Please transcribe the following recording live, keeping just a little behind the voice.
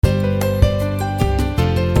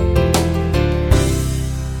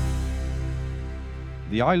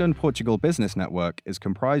The Island Portugal Business Network is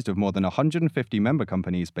comprised of more than 150 member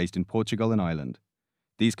companies based in Portugal and Ireland.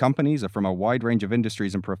 These companies are from a wide range of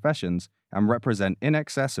industries and professions and represent in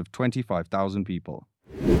excess of 25,000 people.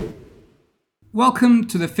 Welcome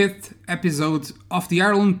to the 5th episode of the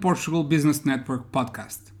Ireland Portugal Business Network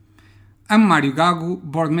podcast. I'm Mario Gago,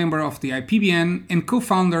 board member of the IPBN and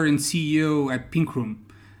co-founder and CEO at Pink Room,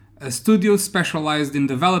 a studio specialized in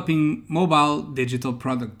developing mobile digital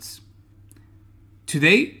products.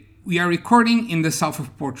 Today, we are recording in the south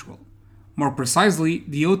of Portugal, more precisely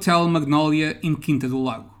the Hotel Magnolia in Quinta do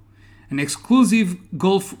Lago, an exclusive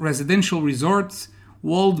golf residential resort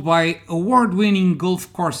walled by award-winning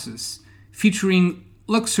golf courses featuring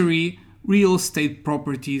luxury real estate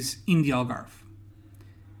properties in the Algarve.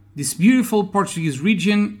 This beautiful Portuguese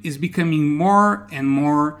region is becoming more and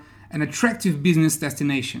more an attractive business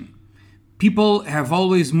destination. People have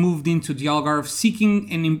always moved into the Algarve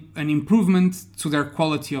seeking an improvement to their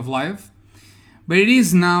quality of life, but it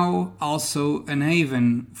is now also an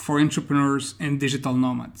haven for entrepreneurs and digital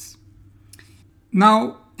nomads.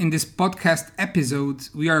 Now, in this podcast episode,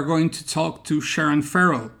 we are going to talk to Sharon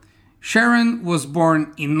Farrell. Sharon was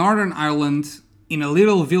born in Northern Ireland in a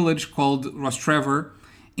little village called Rostrevor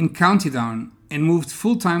in County Down and moved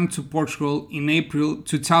full-time to Portugal in April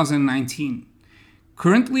 2019.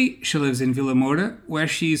 Currently, she lives in Vila Moura, where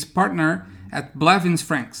she is partner at Blevins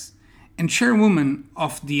Franks and chairwoman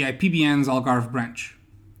of the IPBN's Algarve branch.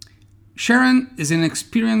 Sharon is an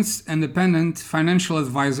experienced independent financial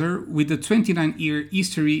advisor with a 29-year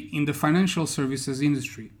history in the financial services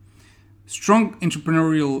industry. Strong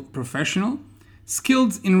entrepreneurial professional,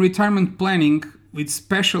 skilled in retirement planning with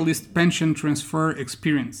specialist pension transfer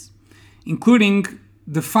experience, including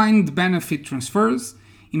defined benefit transfers,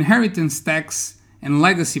 inheritance tax and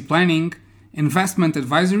legacy planning, investment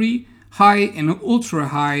advisory, high and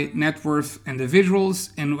ultra-high net worth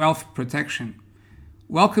individuals, and wealth protection.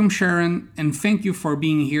 Welcome, Sharon, and thank you for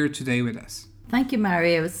being here today with us. Thank you,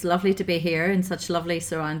 Mario. It's lovely to be here in such lovely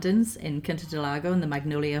surroundings in Quinta do Lago in the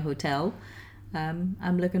Magnolia Hotel.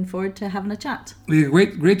 I'm looking forward to having a chat. We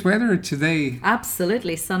have great weather today.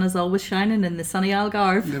 Absolutely. Sun is always shining in the sunny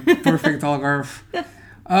Algarve. The perfect Algarve.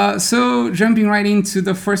 So jumping right into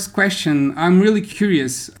the first question, I'm really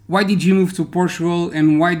curious. Why did you move to Portugal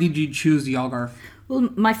and why did you choose the Algarve? Well,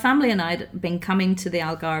 my family and I had been coming to the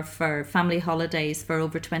Algarve for family holidays for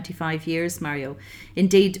over 25 years, Mario.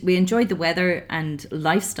 Indeed, we enjoyed the weather and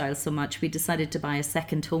lifestyle so much we decided to buy a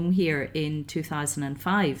second home here in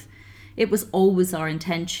 2005. It was always our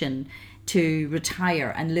intention to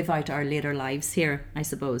retire and live out our later lives here, I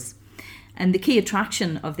suppose. And the key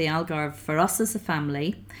attraction of the Algarve for us as a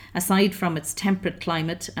family, aside from its temperate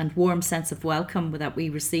climate and warm sense of welcome that we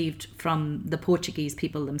received from the Portuguese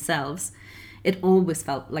people themselves, it always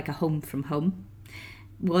felt like a home from home,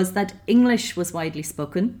 was that English was widely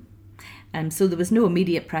spoken, so there was no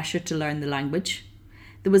immediate pressure to learn the language.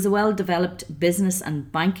 There was a well-developed business and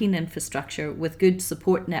banking infrastructure with good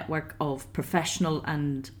support network of professional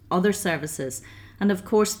and other services, and of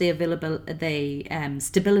course the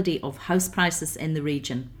stability of house prices in the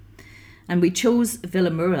region. And we chose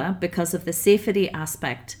Vila Moura because of the safety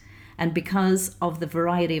aspect and because of the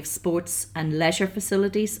variety of sports and leisure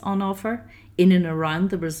facilities on offer in and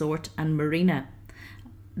around the resort and marina.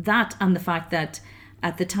 That and the fact that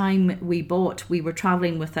at the time we bought, we were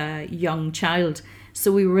travelling with a young child,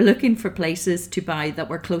 so we were looking for places to buy that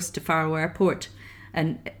were close to Faro Airport.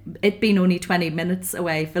 And it being only 20 minutes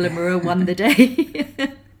away, Vila Moura won the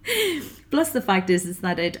day. Plus the fact is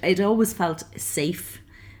that it always felt safe.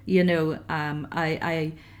 You know,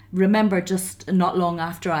 I remember just not long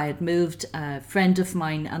after I had moved, a friend of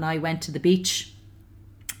mine and I went to the beach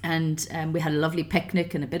and we had a lovely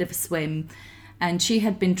picnic and a bit of a swim. And she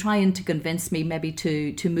had been trying to convince me maybe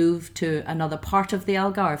to move to another part of the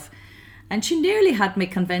Algarve. And she nearly had me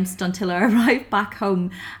convinced until I arrived back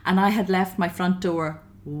home and I had left my front door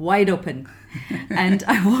wide open. And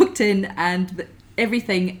I walked in and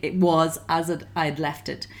everything it was as I'd left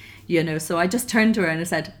it, you know. So I just turned to her and I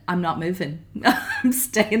said, I'm not moving. I'm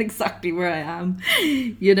staying exactly where I am.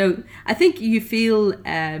 You know, I think you feel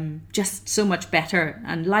just so much better,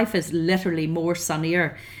 and life is literally more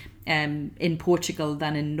sunnier in Portugal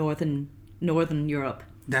than in northern Europe.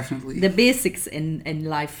 Definitely. The basics in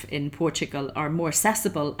life in Portugal are more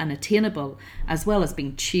accessible and attainable, as well as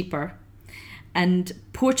being cheaper. And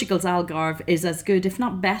Portugal's Algarve is as good, if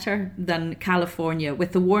not better, than California,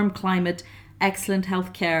 with the warm climate, excellent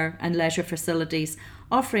healthcare and leisure facilities,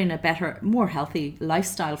 offering a better, more healthy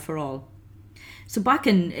lifestyle for all. So back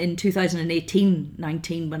in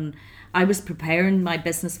 2018-19, when I was preparing my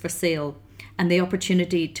business for sale, and the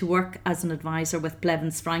opportunity to work as an advisor with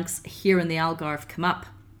Blevins Franks here in the Algarve come up.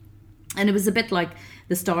 And it was a bit like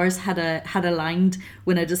the stars had aligned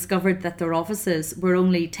when I discovered that their offices were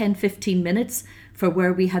only 10-15 minutes for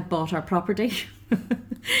where we had bought our property.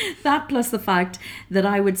 That plus the fact that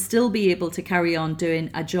I would still be able to carry on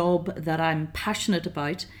doing a job that I'm passionate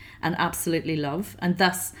about and absolutely love. And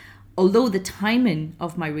thus, although the timing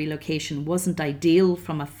of my relocation wasn't ideal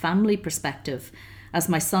from a family perspective, as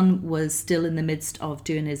my son was still in the midst of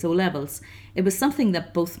doing his O-levels, it was something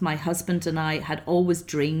that both my husband and I had always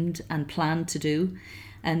dreamed and planned to do.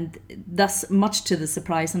 And thus, much to the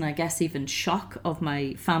surprise and I guess even shock of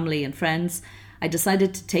my family and friends, I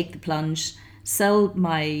decided to take the plunge, sell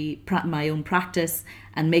my own practice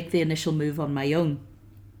and make the initial move on my own.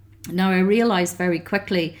 Now, I realised very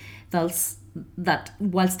quickly that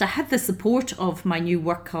whilst I had the support of my new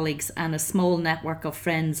work colleagues and a small network of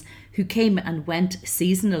friends who came and went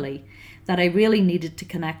seasonally, that I really needed to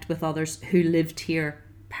connect with others who lived here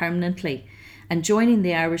permanently. And joining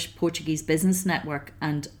the Irish Portuguese Business Network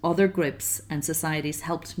and other groups and societies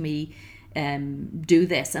helped me do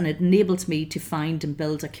this, and it enabled me to find and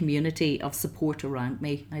build a community of support around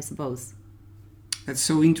me, I suppose. That's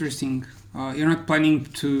so interesting. You're not planning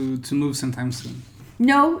to move sometime soon?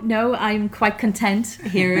 No, I'm quite content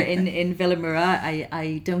here in Vilamoura.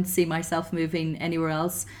 I don't see myself moving anywhere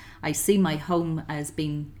else. I see my home as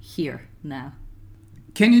being here now.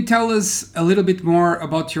 Can you tell us a little bit more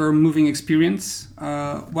about your moving experience?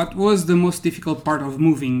 What was the most difficult part of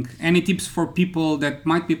moving? Any tips for people that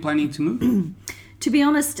might be planning to move? To be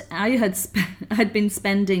honest, I had been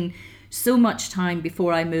spending so much time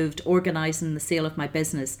before I moved organising the sale of my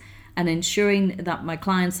business and ensuring that my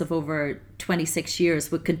clients of over 26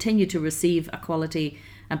 years would continue to receive a quality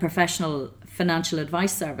and professional financial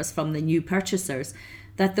advice service from the new purchasers,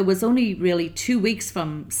 that there was only really 2 weeks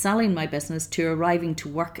from selling my business to arriving to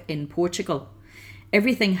work in Portugal.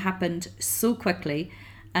 Everything happened so quickly,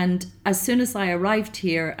 and as soon as I arrived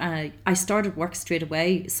here, I started work straight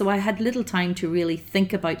away, so I had little time to really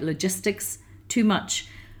think about logistics too much.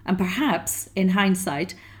 And perhaps, in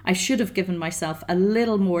hindsight, I should have given myself a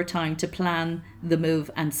little more time to plan the move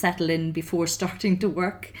and settle in before starting to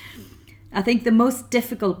work. I think the most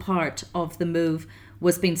difficult part of the move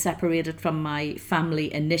was being separated from my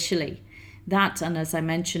family initially. That, and as I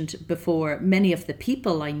mentioned before, many of the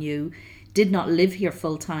people I knew did not live here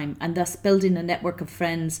full time, and thus building a network of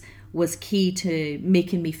friends was key to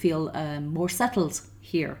making me feel more settled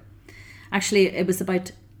here. Actually, it was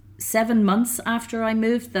about 7 months after I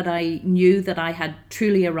moved that I knew that I had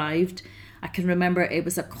truly arrived. I can remember it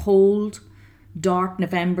was a cold, dark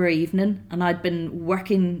November evening, and I'd been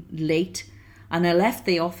working late, and I left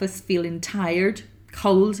the office feeling tired,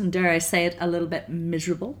 cold, and dare I say it, a little bit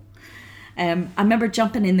miserable. I remember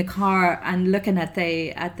jumping in the car and looking at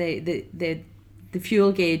the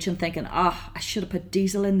fuel gauge and thinking, I should have put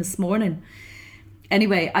diesel in this morning.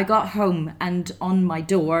 Anyway, I got home and on my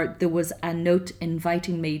door there was a note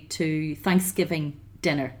inviting me to Thanksgiving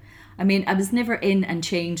dinner. I mean, I was never in and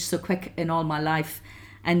changed so quick in all my life,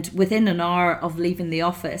 and within an hour of leaving the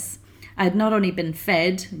office, I had not only been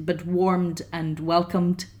fed but warmed and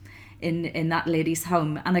welcomed in that lady's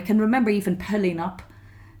home. And I can remember even pulling up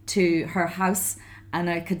to her house and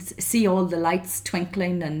I could see all the lights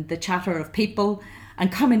twinkling and the chatter of people,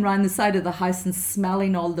 and coming round the side of the house and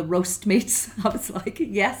smelling all the roast meats. I was like,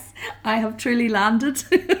 yes, I have truly landed.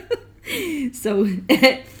 So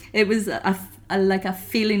it was like a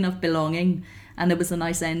feeling of belonging, and it was a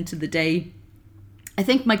nice end to the day. I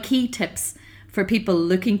think my key tips for people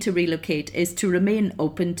looking to relocate is to remain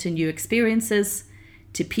open to new experiences,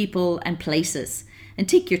 to people and places, and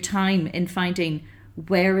take your time in finding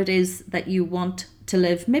where it is that you want to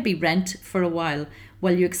live, maybe rent for a while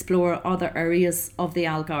you explore other areas of the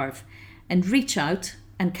Algarve, and reach out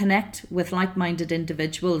and connect with like-minded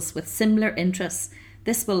individuals with similar interests.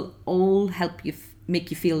 This will all help you make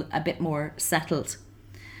you feel a bit more settled.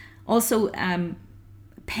 Also,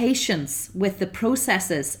 patience with the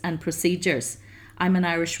processes and procedures. I'm an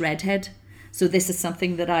Irish redhead, so this is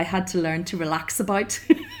something that I had to learn to relax about.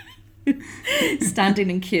 Standing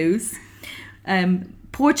in queues.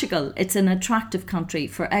 Portugal, it's an attractive country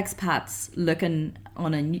for expats looking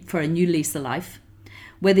for a new lease of life.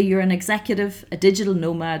 Whether you're an executive, a digital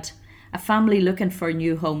nomad, a family looking for a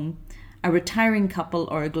new home, a retiring couple,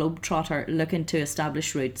 or a globetrotter looking to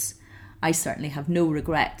establish roots, I certainly have no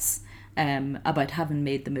regrets about having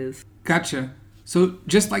made the move. Gotcha. So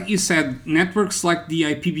just like you said, networks like the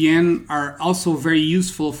IPBN are also very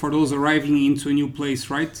useful for those arriving into a new place,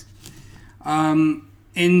 right?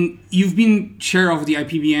 And you've been chair of the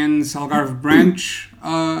IPBN's Algarve branch.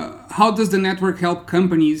 How does the network help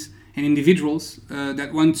companies and individuals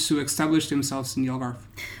that want to establish themselves in the Algarve?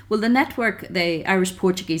 Well, the network, the Irish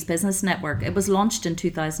Portuguese Business Network, it was launched in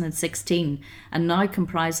 2016 and now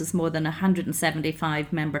comprises more than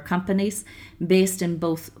 175 member companies based in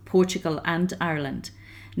both Portugal and Ireland.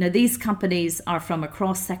 Now, these companies are from a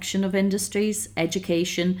cross-section of industries,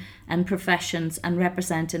 education and professions and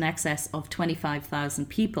represent in excess of 25,000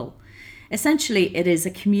 people. Essentially, it is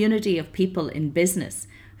a community of people in business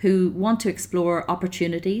who want to explore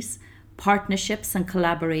opportunities, partnerships and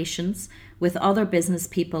collaborations with other business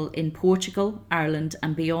people in Portugal, Ireland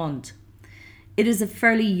and beyond. It is a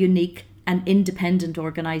fairly unique and independent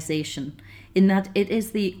organisation in that it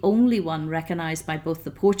is the only one recognised by both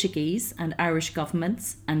the Portuguese and Irish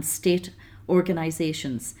governments and state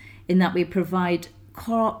organisations, in that we provide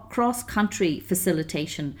cross-country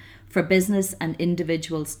facilitation for business and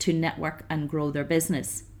individuals to network and grow their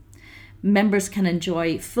business. Members can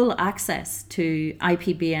enjoy full access to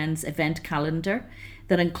IPBN's event calendar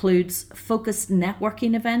that includes focused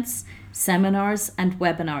networking events, seminars and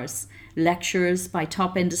webinars, lectures by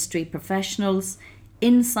top industry professionals,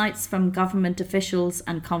 insights from government officials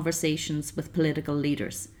and conversations with political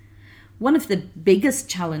leaders. One of the biggest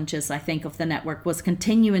challenges, I think, of the network was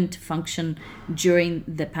continuing to function during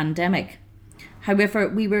the pandemic. However,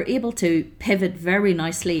 we were able to pivot very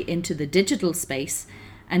nicely into the digital space,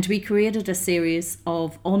 and we created a series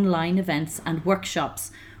of online events and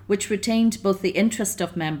workshops which retained both the interest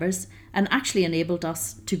of members and actually enabled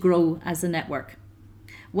us to grow as a network.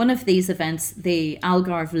 One of these events, the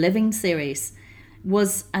Algarve Living Series,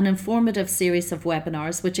 was an informative series of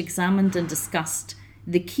webinars which examined and discussed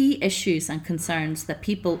the key issues and concerns that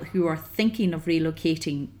people who are thinking of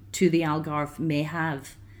relocating to the Algarve may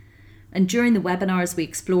have. And during the webinars, we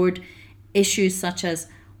explored issues such as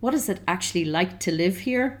what is it actually like to live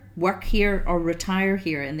here, work here, or retire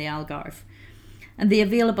here in the Algarve? And the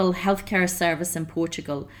available healthcare service in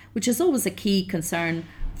Portugal, which is always a key concern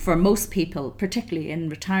for most people, particularly in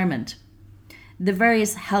retirement. The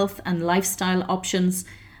various health and lifestyle options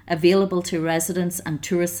available to residents and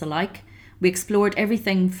tourists alike. We explored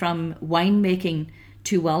everything from winemaking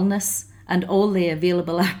to wellness and all the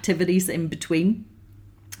available activities in between.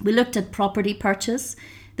 We looked at property purchase,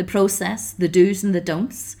 the process, the do's and the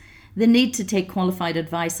don'ts, the need to take qualified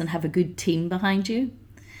advice and have a good team behind you,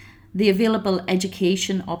 the available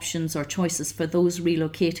education options or choices for those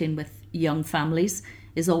relocating with young families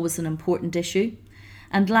is always an important issue.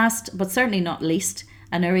 And last, but certainly not least,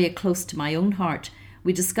 an area close to my own heart,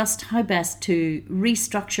 we discussed how best to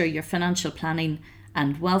restructure your financial planning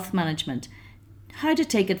and wealth management, how to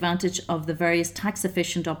take advantage of the various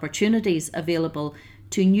tax-efficient opportunities available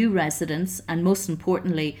to new residents, and most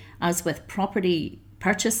importantly, as with property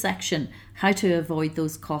purchase section, how to avoid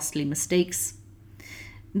those costly mistakes.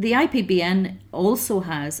 The IPBN also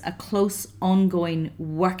has a close ongoing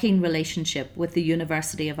working relationship with the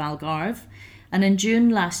University of Algarve, and in June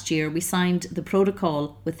last year we signed the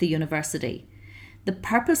protocol with the university. The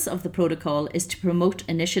purpose of the protocol is to promote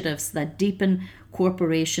initiatives that deepen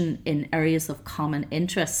cooperation in areas of common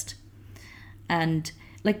interest. And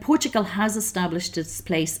like Portugal has established its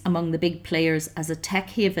place among the big players as a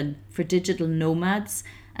tech haven for digital nomads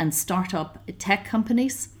and startup tech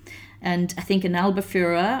companies. And I think in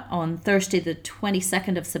Albufeira on Thursday the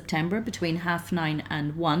 22nd of September between 9:30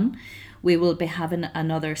 and 1, we will be having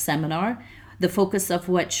another seminar, the focus of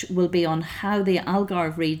which will be on how the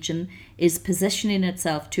Algarve region is positioning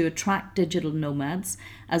itself to attract digital nomads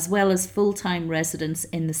as well as full-time residents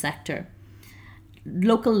in the sector.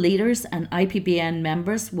 Local leaders and IPBN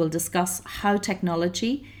members will discuss how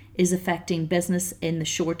technology is affecting business in the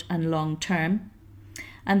short and long term.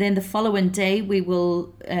 And then the following day, we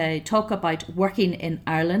will talk about working in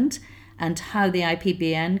Ireland and how the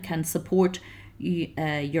IPBN can support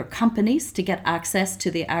your companies to get access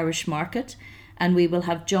to the Irish market. And we will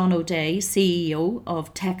have John O'Day, CEO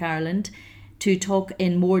of Tech Ireland, to talk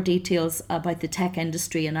in more details about the tech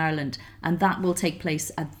industry in Ireland. And that will take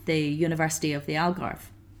place at the University of the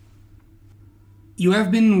Algarve. You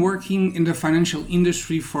have been working in the financial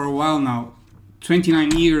industry for a while now,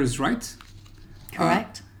 29 years, right?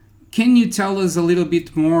 Correct. Can you tell us a little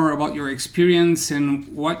bit more about your experience and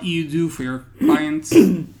what you do for your clients?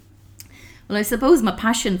 Well, I suppose my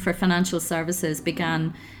passion for financial services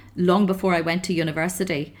began long before I went to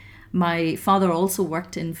university. My father also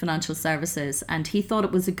worked in financial services, and he thought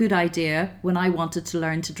it was a good idea when I wanted to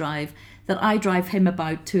learn to drive that I drive him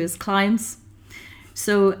about to his clients.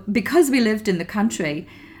 So because we lived in the country,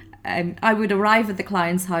 I would arrive at the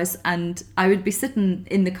client's house and I would be sitting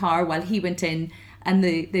in the car while he went in, And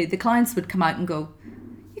the clients would come out and go,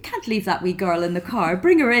 "You can't leave that wee girl in the car,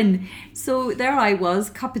 bring her in." So there I was,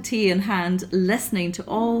 cup of tea in hand, listening to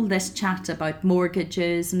all this chat about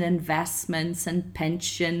mortgages and investments and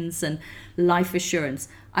pensions and life assurance.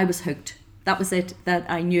 I was hooked. That was it, that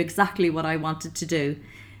I knew exactly what I wanted to do.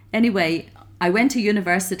 Anyway, I went to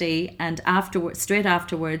university, and straight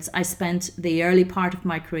afterwards, I spent the early part of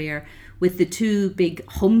my career with the two big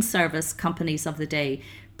home service companies of the day,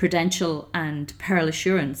 Prudential and Pearl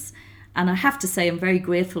Assurance. And I have to say, I'm very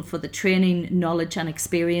grateful for the training, knowledge and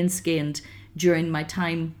experience gained during my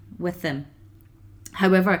time with them.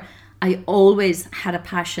 However, I always had a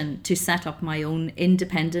passion to set up my own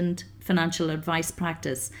independent financial advice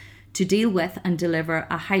practice to deal with and deliver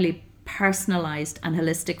a highly personalised and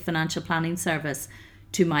holistic financial planning service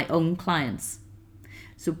to my own clients.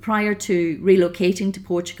 So prior to relocating to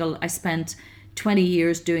Portugal, I spent 20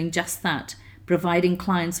 years doing just that, providing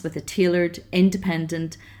clients with a tailored,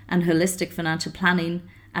 independent and holistic financial planning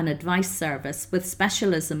and advice service with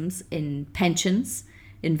specialisms in pensions,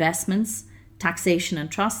 investments, taxation and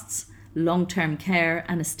trusts, long-term care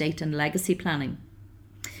and estate and legacy planning.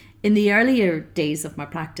 In the earlier days of my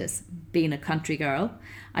practice, being a country girl,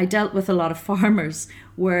 I dealt with a lot of farmers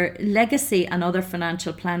where legacy and other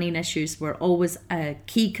financial planning issues were always a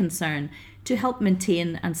key concern to help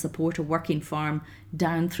maintain and support a working farm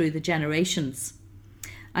down through the generations.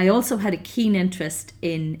 I also had a keen interest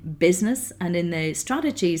in business and in the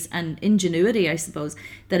strategies and ingenuity, I suppose,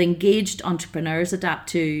 that engaged entrepreneurs adapt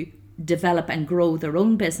to develop and grow their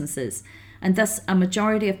own businesses. And thus a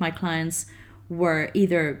majority of my clients were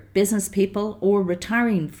either business people or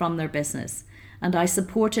retiring from their business, and I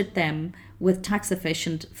supported them with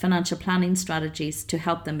tax-efficient financial planning strategies to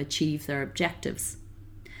help them achieve their objectives.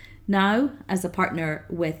 Now, as a partner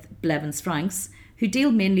with Blevins Franks, who deal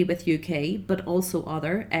mainly with UK but also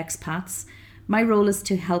other expats, my role is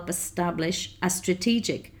to help establish a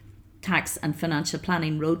strategic tax and financial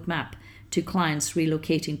planning roadmap to clients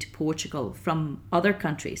relocating to Portugal from other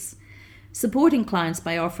countries, supporting clients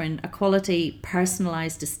by offering a quality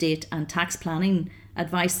personalised estate and tax planning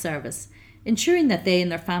advice service, ensuring that they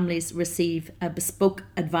and their families receive a bespoke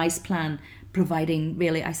advice plan, providing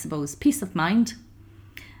really, I suppose, peace of mind.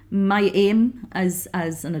 My aim as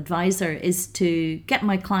an advisor is to get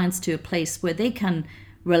my clients to a place where they can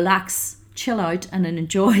relax, chill out and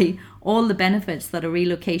enjoy all the benefits that a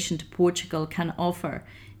relocation to Portugal can offer,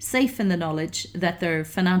 safe in the knowledge that their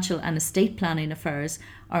financial and estate planning affairs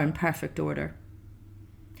are in perfect order.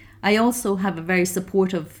 I also have a very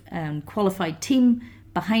supportive and qualified team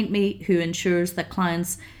behind me who ensures that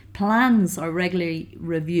clients' plans are regularly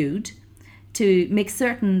reviewed to make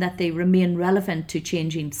certain that they remain relevant to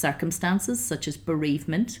changing circumstances such as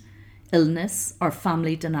bereavement, illness or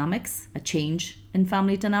family dynamics, a change in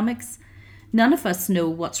family dynamics. None of us know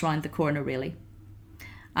what's round the corner really.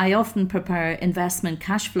 I often prepare investment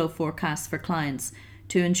cash flow forecasts for clients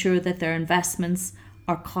to ensure that their investments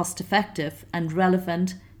are cost effective and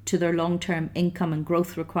relevant to their long-term income and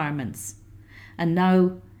growth requirements. And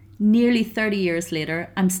now, nearly 30 years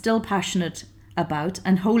later, I'm still passionate about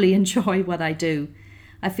and wholly enjoy what I do.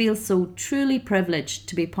 I feel so truly privileged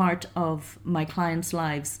to be part of my clients'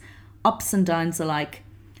 lives, ups and downs alike,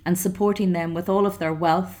 and supporting them with all of their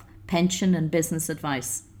wealth, pension and business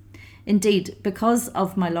advice. Indeed, because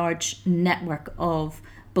of my large network of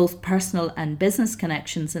both personal and business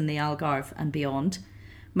connections in the Algarve and beyond,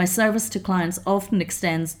 my service to clients often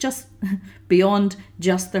extends just beyond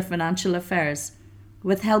just their financial affairs,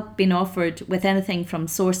 with help being offered with anything from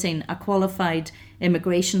sourcing a qualified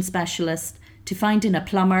immigration specialist to finding a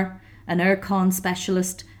plumber, an aircon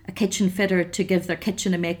specialist, a kitchen fitter to give their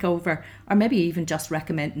kitchen a makeover, or maybe even just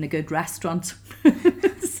recommending a good restaurant.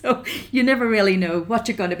 So you never really know what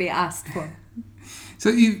you're going to be asked for. So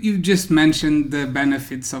you just mentioned the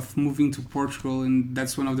benefits of moving to Portugal, and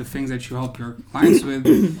that's one of the things that you help your clients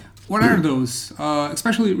with. What are those,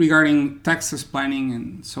 especially regarding taxes planning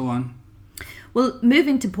and so on? Well,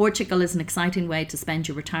 moving to Portugal is an exciting way to spend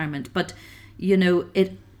your retirement, but you know,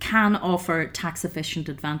 it can offer tax efficient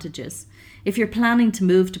advantages. If you're planning to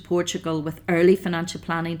move to Portugal with early financial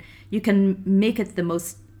planning, you can make the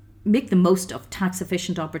most of tax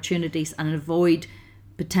efficient opportunities and avoid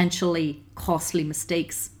potentially costly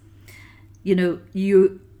mistakes. You know,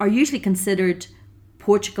 you are usually considered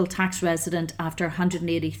Portugal tax resident after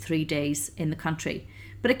 183 days in the country,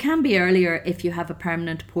 but it can be earlier if you have a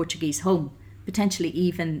permanent Portuguese home, potentially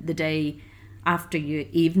even the day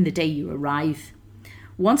you arrive.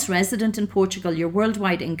 Once resident in Portugal, your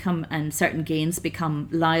worldwide income and certain gains become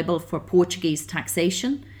liable for Portuguese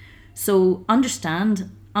taxation. So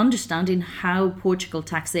understanding how Portugal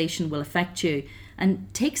taxation will affect you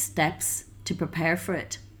and take steps to prepare for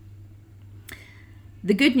it.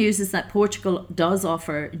 The good news is that Portugal does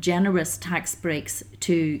offer generous tax breaks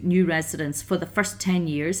to new residents for the first 10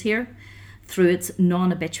 years here through its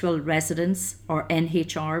non-habitual residence or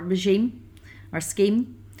NHR regime or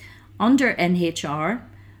scheme. Under NHR,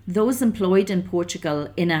 those employed in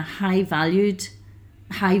Portugal in a high value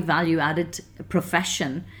added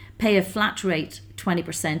profession pay a flat rate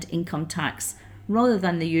 20% income tax rather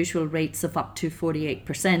than the usual rates of up to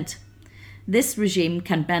 48%. This regime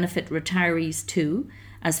can benefit retirees too,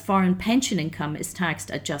 as foreign pension income is taxed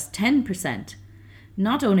at just 10%.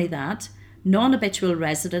 Not only that, non-habitual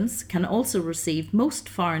residents can also receive most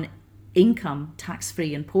foreign income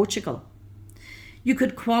tax-free in Portugal. You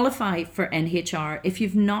could qualify for NHR if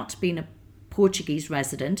you've not been a Portuguese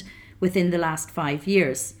resident within the last 5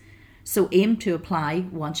 years, so aim to apply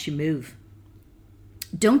once you move.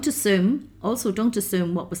 Don't assume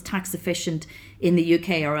what was tax efficient in the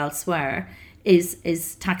UK or elsewhere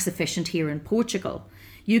is tax efficient here in Portugal.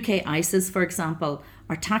 UK ISAs, for example,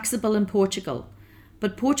 are taxable in Portugal,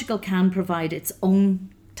 but Portugal can provide its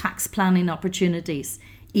own tax planning opportunities,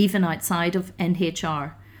 even outside of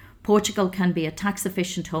NHR. Portugal can be a tax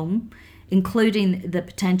efficient home, including the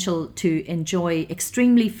potential to enjoy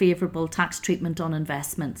extremely favourable tax treatment on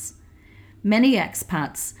investments. Many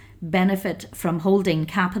expats benefit from holding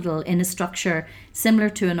capital in a structure similar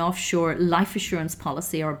to an offshore life assurance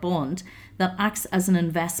policy or bond that acts as an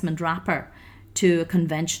investment wrapper to a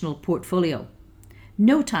conventional portfolio.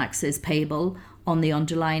 No tax is payable on the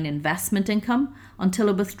underlying investment income until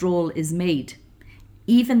a withdrawal is made.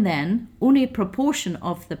 Even then, only a proportion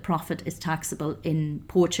of the profit is taxable in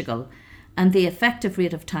Portugal, and the effective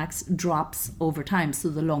rate of tax drops over time, so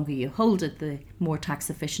the longer you hold it, the more tax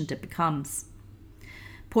efficient it becomes.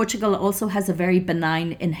 Portugal also has a very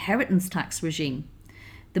benign inheritance tax regime.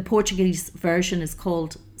 The Portuguese version is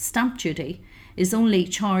called stamp duty, is only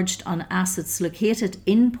charged on assets located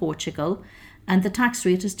in Portugal, and the tax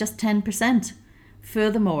rate is just 10%.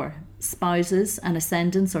 Furthermore, spouses and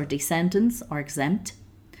ascendants or descendants are exempt.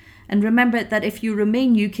 And remember that if you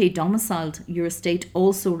remain UK domiciled, your estate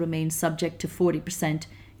also remains subject to 40%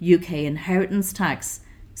 UK inheritance tax,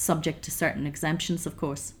 subject to certain exemptions, of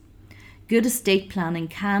course. Good estate planning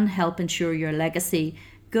can help ensure your legacy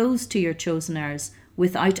goes to your chosen heirs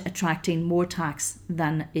without attracting more tax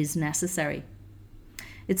than is necessary.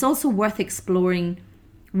 It's also worth exploring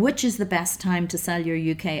which is the best time to sell your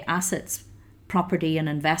UK assets, property and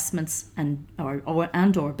investments and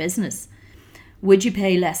or business. Would you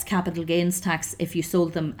pay less capital gains tax if you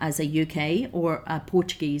sold them as a UK or a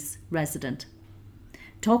Portuguese resident?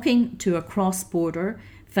 Talking to a cross-border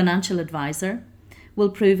financial advisor will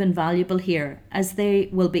prove invaluable here, as they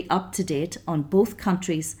will be up to date on both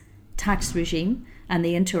countries' tax regime and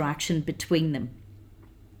the interaction between them.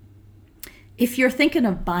 If you're thinking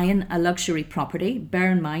of buying a luxury property, bear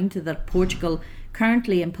in mind that Portugal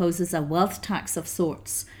currently imposes a wealth tax of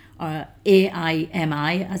sorts,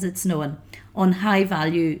 AIMI as it's known, on high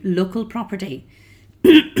value local property,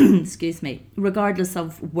 regardless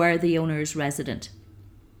of where the owner is resident.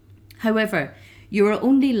 However, you are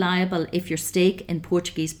only liable if your stake in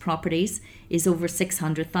Portuguese properties is over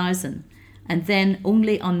 600,000, and then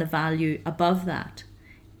only on the value above that.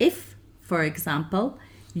 If, for example,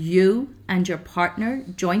 you and your partner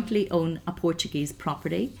jointly own a Portuguese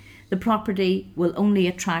property, the property will only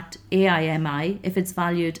attract AIMI if it's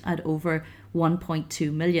valued at over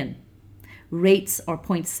 1.2 million. Rates are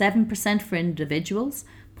 0.7% for individuals,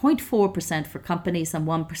 0.4% for companies, and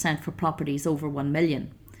 1% for properties over 1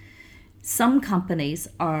 million. Some companies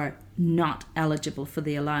are not eligible for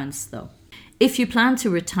the allowance though. If you plan to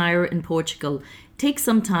retire in Portugal, take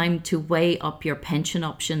some time to weigh up your pension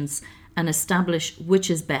options and establish which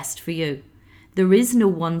is best for you. There is no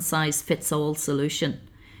one-size-fits-all solution.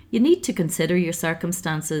 You need to consider your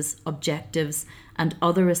circumstances, objectives, and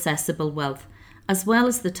other accessible wealth, as well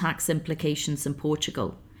as the tax implications in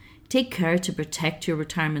Portugal. Take care to protect your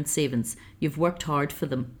retirement savings. You've worked hard for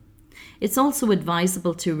them. It's also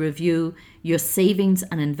advisable to review your savings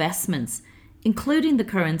and investments, including the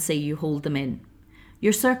currency you hold them in.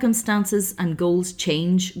 Your circumstances and goals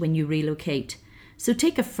change when you relocate, so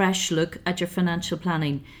take a fresh look at your financial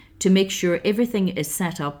planning to make sure everything is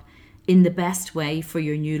set up in the best way for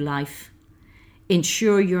your new life.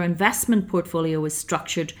 Ensure your investment portfolio is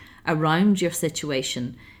structured around your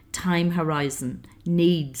situation, time horizon,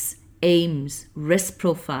 needs, aims, risk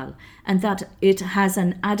profile, and that it has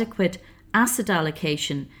an adequate asset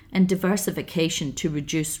allocation and diversification to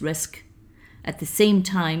reduce risk. At the same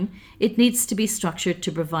time, it needs to be structured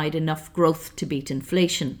to provide enough growth to beat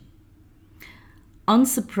inflation.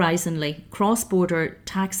 Unsurprisingly, cross-border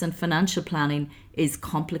tax and financial planning is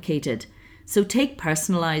complicated, so take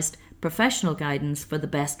personalised, professional guidance for the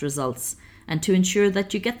best results and to ensure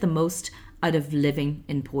that you get the most out of living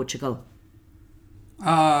in Portugal.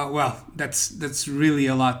 Well, that's really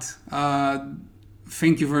a lot.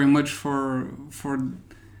 Thank you very much for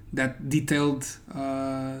that detailed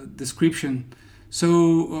description.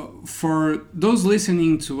 So for those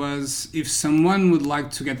listening to us, if someone would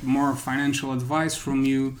like to get more financial advice from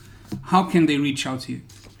you, how can they reach out to you?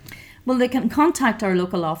 Well, they can contact our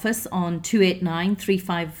local office on 289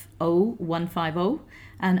 350 150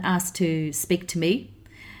 and ask to speak to me.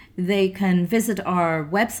 They can visit our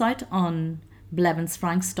website on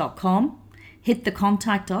blevinsfranks.com, hit the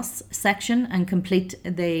Contact Us section and complete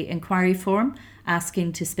the inquiry form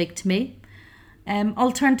asking to speak to me.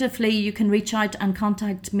 Alternatively, you can reach out and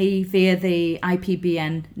contact me via the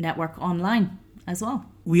IPBN network online as well.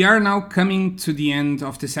 We are now coming to the end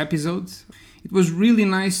of this episode. It was really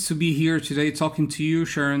nice to be here today talking to you,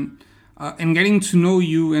 Sharon, and getting to know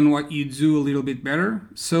you and what you do a little bit better.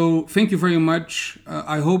 So thank you very much.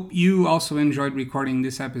 I hope you also enjoyed recording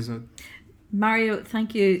this episode. Mario,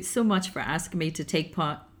 thank you so much for asking me to take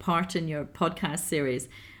part in your podcast series.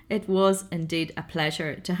 It was indeed a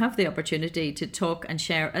pleasure to have the opportunity to talk and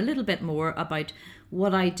share a little bit more about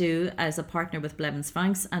what I do as a partner with Blevins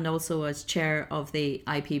Franks and also as chair of the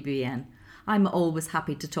IPBN. I'm always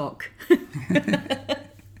happy to talk.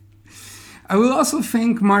 I will also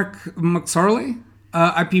thank Mark McSorley,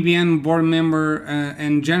 IPBN board member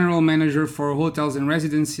and general manager for hotels and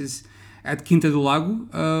residences at Quinta do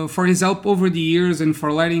Lago, for his help over the years and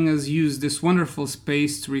for letting us use this wonderful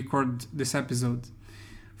space to record this episode.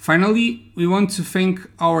 Finally, we want to thank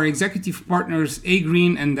our executive partners A.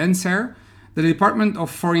 Green and Denser, the Department of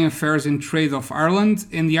Foreign Affairs and Trade of Ireland,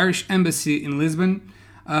 and the Irish Embassy in Lisbon,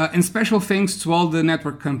 and special thanks to all the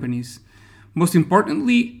network companies. Most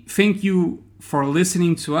importantly, thank you for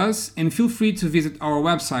listening to us, and feel free to visit our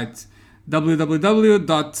website,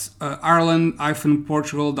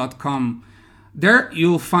 www.ireland-portugal.com. There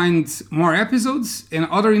you'll find more episodes and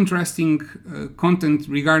other interesting content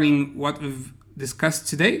regarding what we've discussed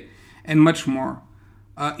today and much more.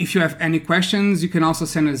 If you have any questions, you can also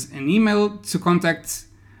send us an email to contact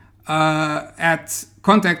at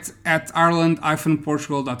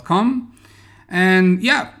ireland-portugal.com. And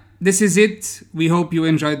yeah, this is it. We hope you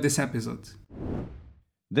enjoyed this episode.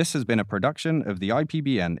 This has been a production of the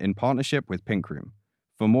IPBN in partnership with Pink Room.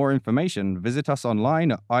 For more information, visit us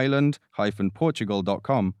online at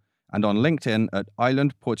ireland-portugal.com and on LinkedIn at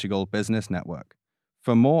Ireland Portugal Business Network.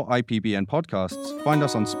 For more IPBN podcasts, find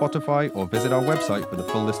us on Spotify or visit our website for the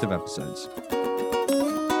full list of episodes.